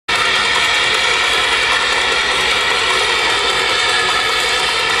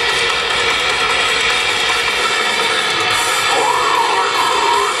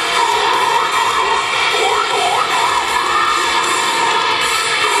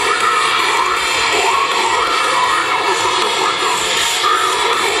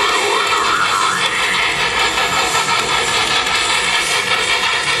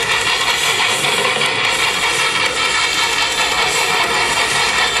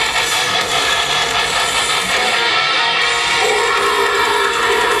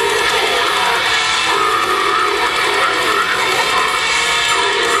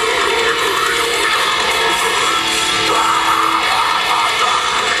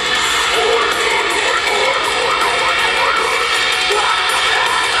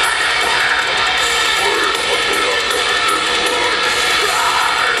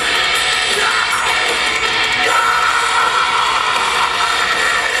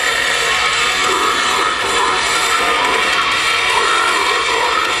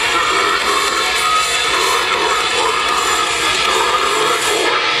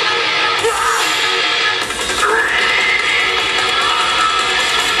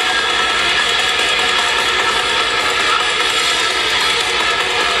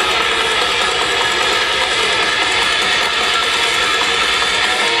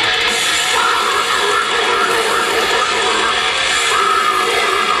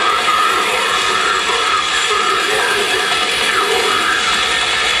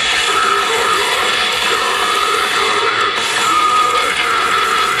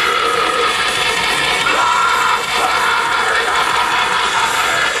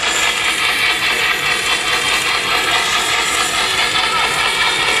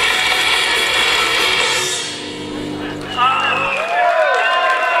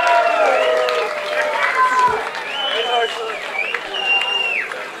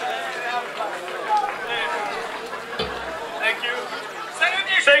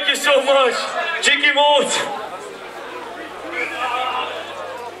so much. Cheeky mold.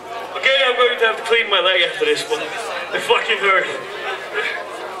 Okay, I'm going to have to clean my leg after this one. It fucking hurt.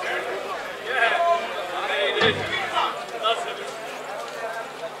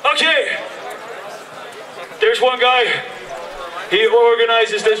 Okay. There's one guy. He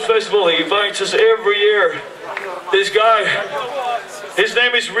organizes this festival. He invites us every year. This guy, his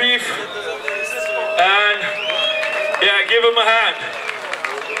name is Reef. And yeah, give him a hand.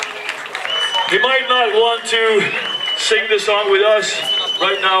 He might not want to sing the song with us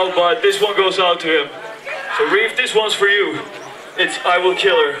right now, but this one goes out to him. So Reef, this one's for you. It's I Will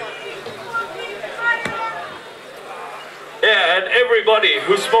Kill Her. Yeah, and everybody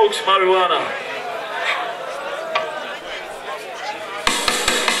who smokes marijuana.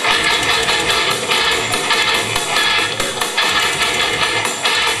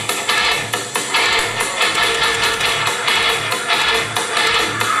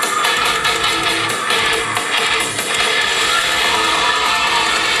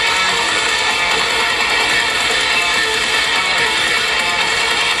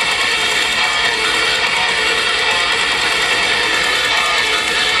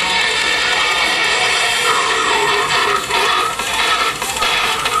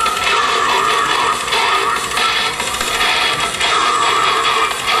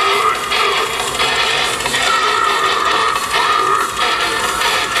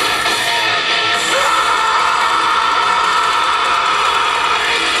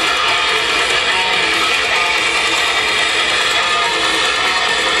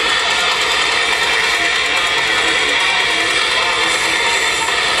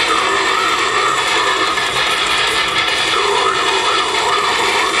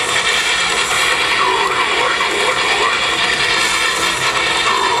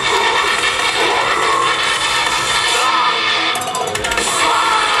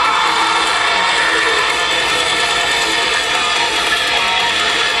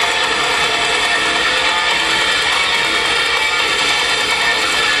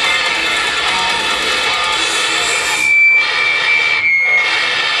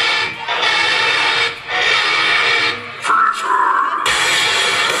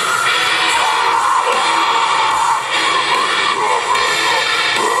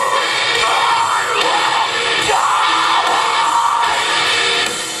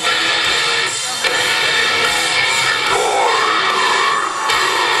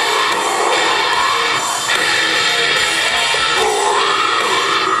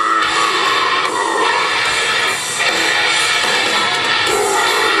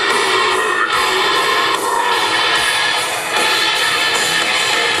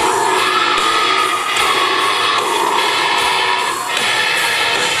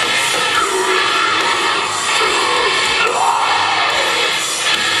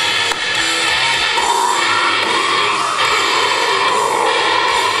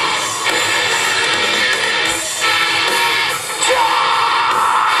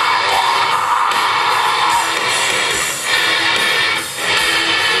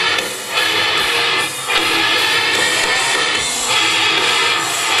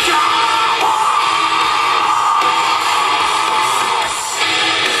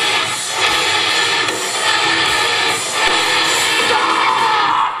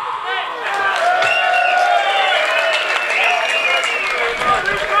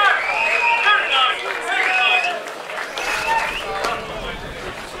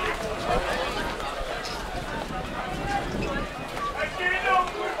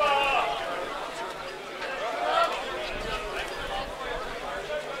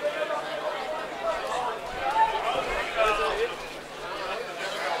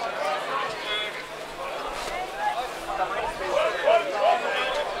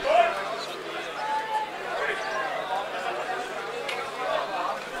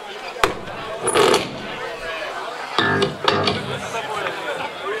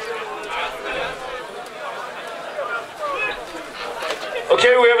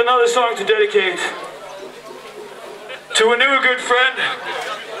 Okay, we have another song to dedicate to a new good friend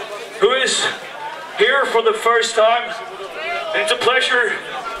who is here for the first time. And it's a pleasure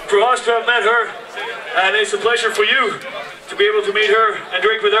for us to have met her, and it's a pleasure for you to be able to meet her and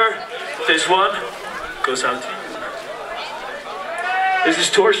drink with her. This one goes out to you. This is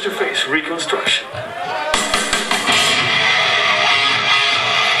Torch to Face Reconstruction.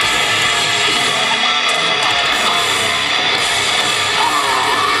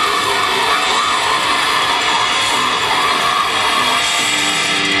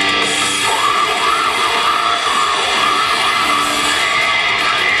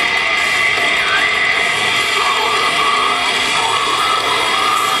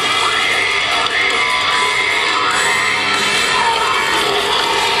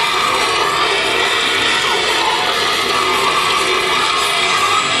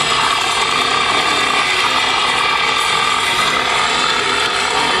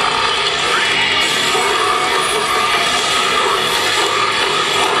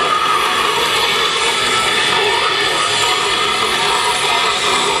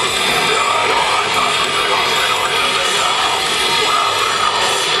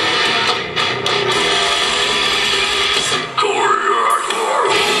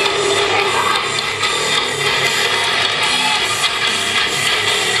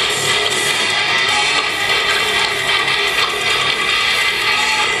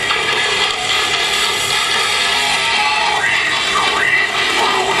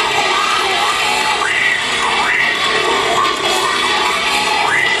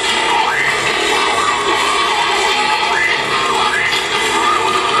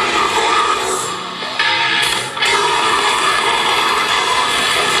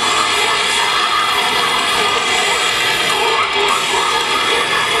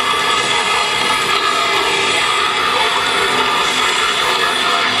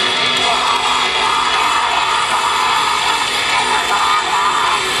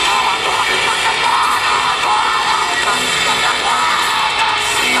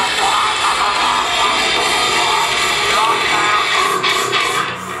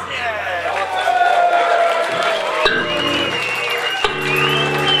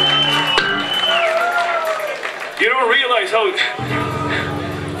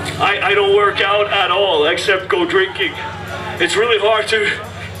 I don't work out at all except go drinking. It's really hard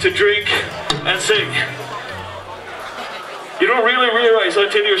to drink and sing. You don't really realize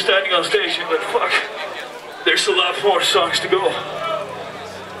until you're standing on stage and like, fuck, there's a lot more songs to go.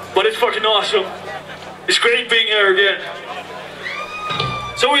 But it's fucking awesome. It's great being here again.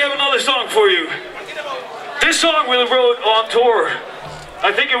 So we have another song for you. This song we wrote on tour.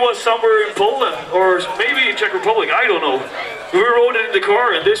 I think it was somewhere in Poland or maybe in Czech Republic, I don't know. We wrote it in the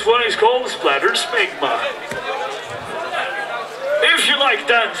car and this one is called Splattered Smegma. If you like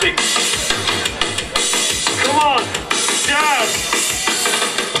dancing, come on, dance!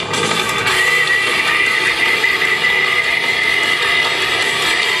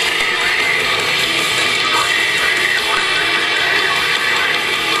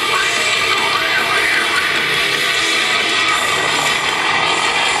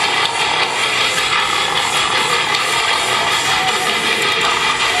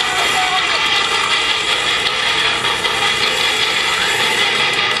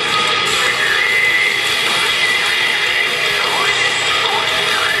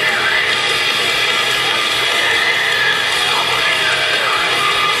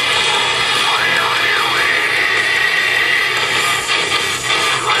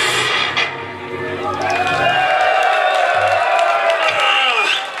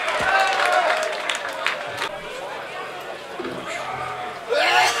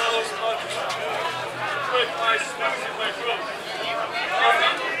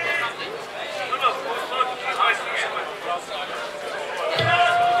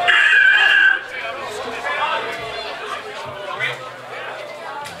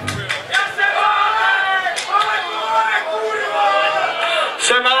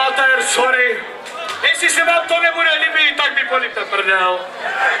 Jsem amatér, sorry. Jestli se vám to nebude líbit, tak mi políte prdel.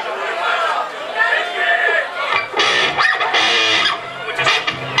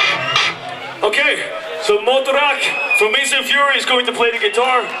 Okay, so Motorak from Instant Fury is going to play the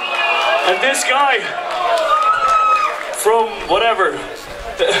guitar. And this guy from whatever,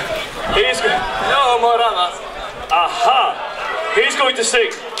 he's... No, Morana. Aha! He's going to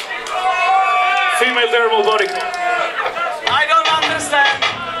sing. Female thermal body. I don't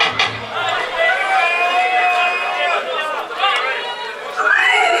understand.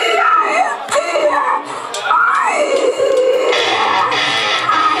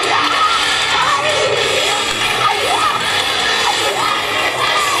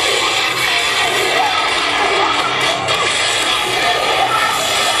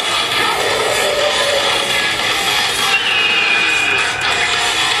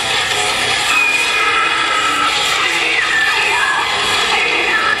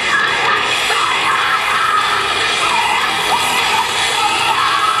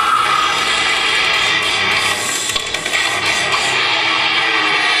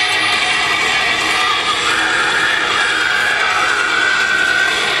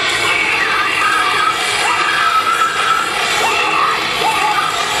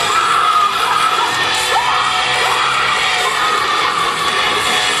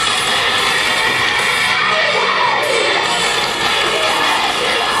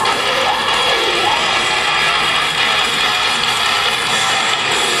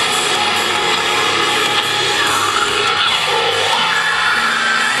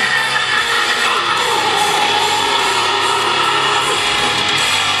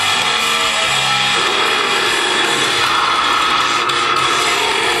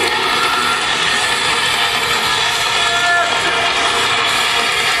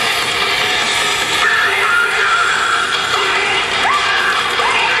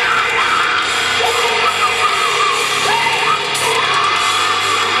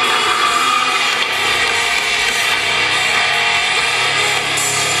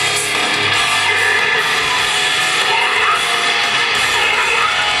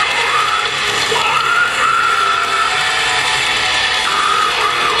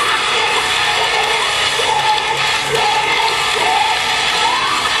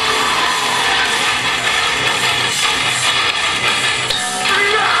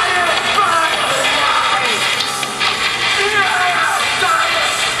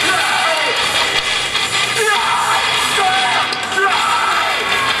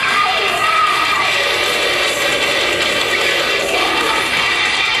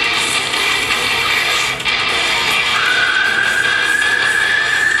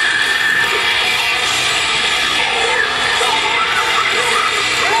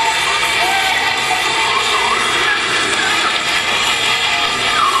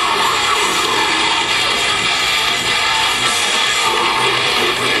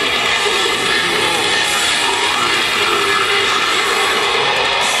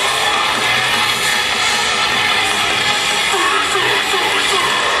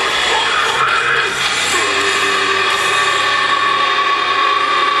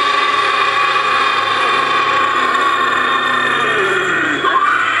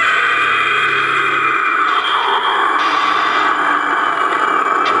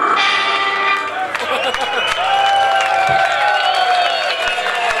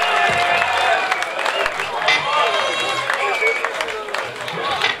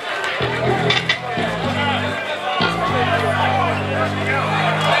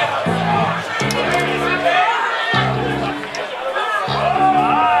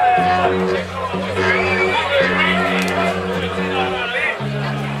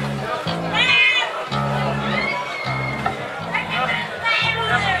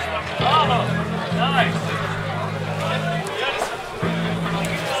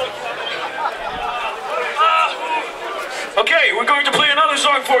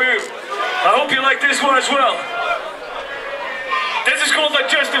 for you. I hope you like this one as well. This is called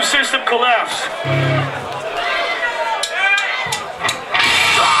Digestive System Collapse.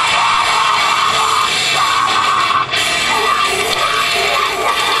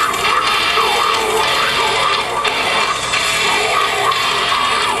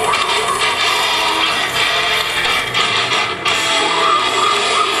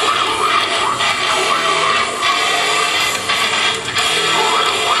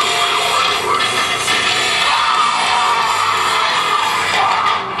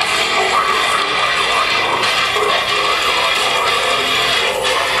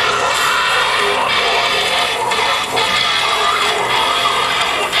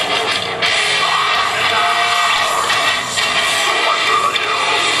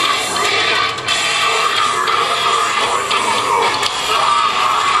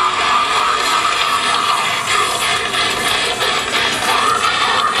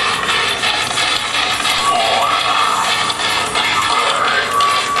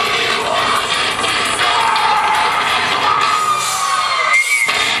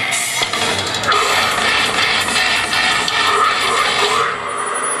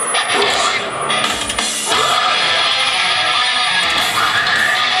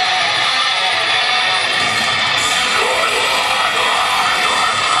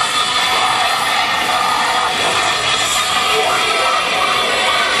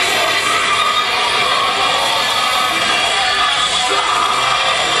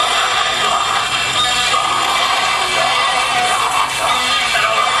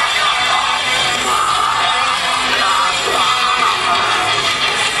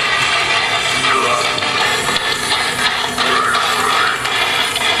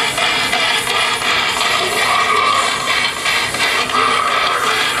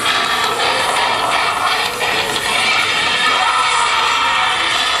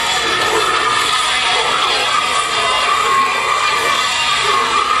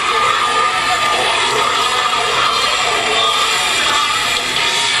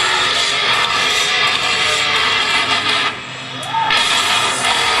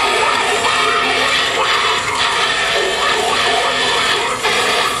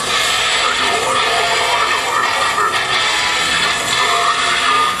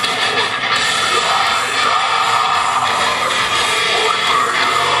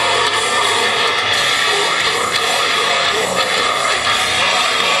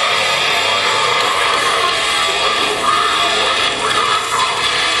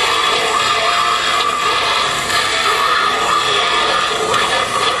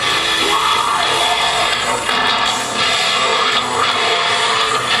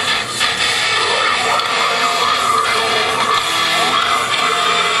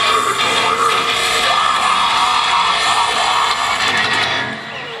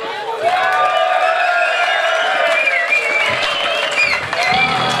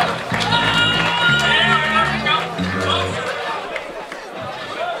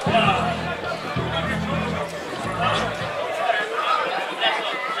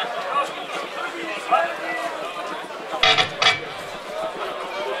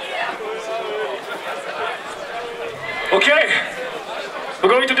 Okay, we're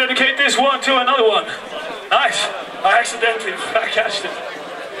going to dedicate this one to another one. Nice, I accidentally catched it.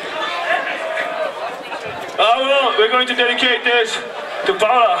 Well, we're going to dedicate this to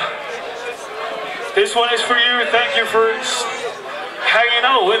Paula. This one is for you. Thank you for hanging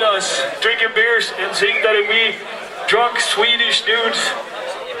out with us, drinking beers and seeing that we drunk Swedish dudes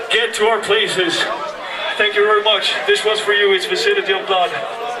get to our places. Thank you very much. This was for you. It's Vicinity of Blood.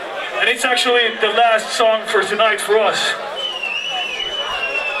 And it's actually the last song for tonight for us.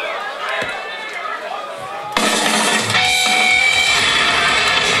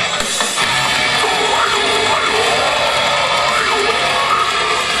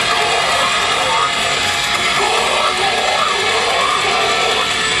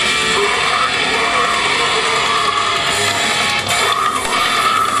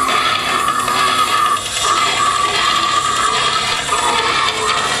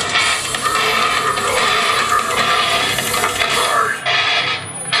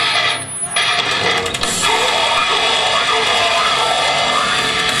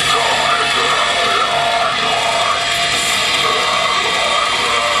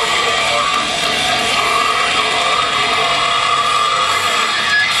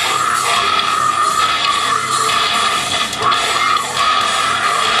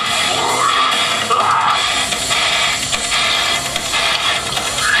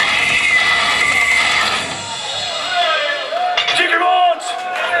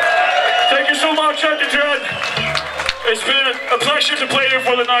 to play here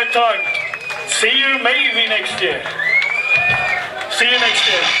for the 9th time. See you maybe next year. See you next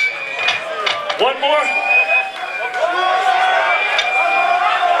year. One more.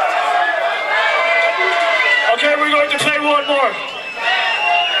 Okay, we're going to play one more.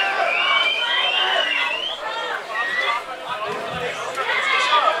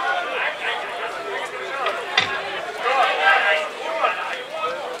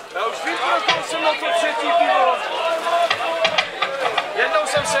 Jednou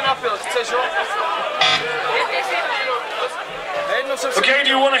jsem se napil, chceš ho? Okay, do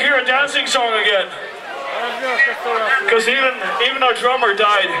you want to hear a dancing song again? Because even our drummer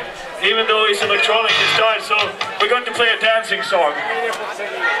died, even though he's electronic, he's died, so we're going to play a dancing song.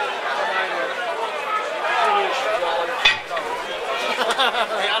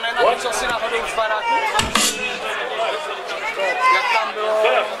 What?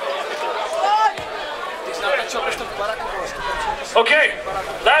 Okay,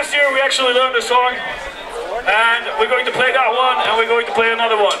 last year we actually learned a song, and we're going to play that one, and we're going to play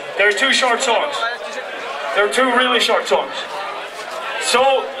another one. There are 2 short songs. There are 2 really short songs.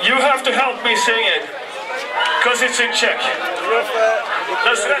 So you have to help me sing it, because it's in Czech.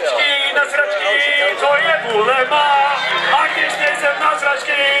 Na sračky, to je vůle má, a když nejsem na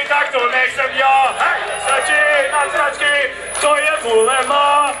sračky, tak to nejsem já. Hej, na sračky, to je vůle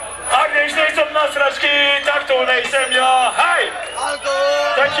má, a když nejsem na sračky, tak to nejsem já. Hey!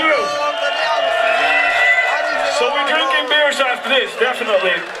 Thank you! So we're drinking beers after this,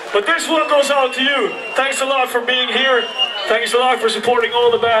 definitely. But this one goes out to you. Thanks a lot for being here. Thanks a lot for supporting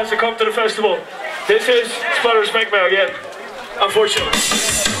all the bands that come to the festival. This is Splattered again, unfortunately.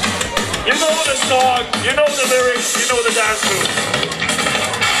 You know the song, you know the lyrics, you know the dance moves.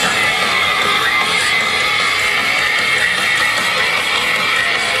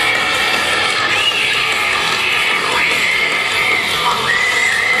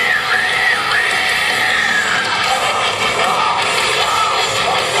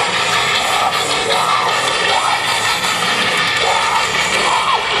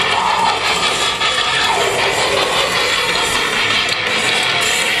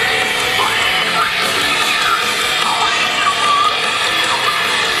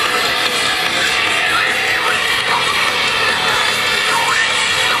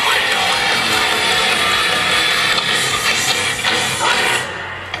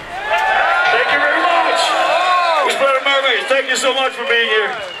 Thank you so much for being here.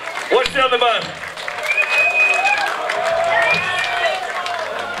 What's the other band?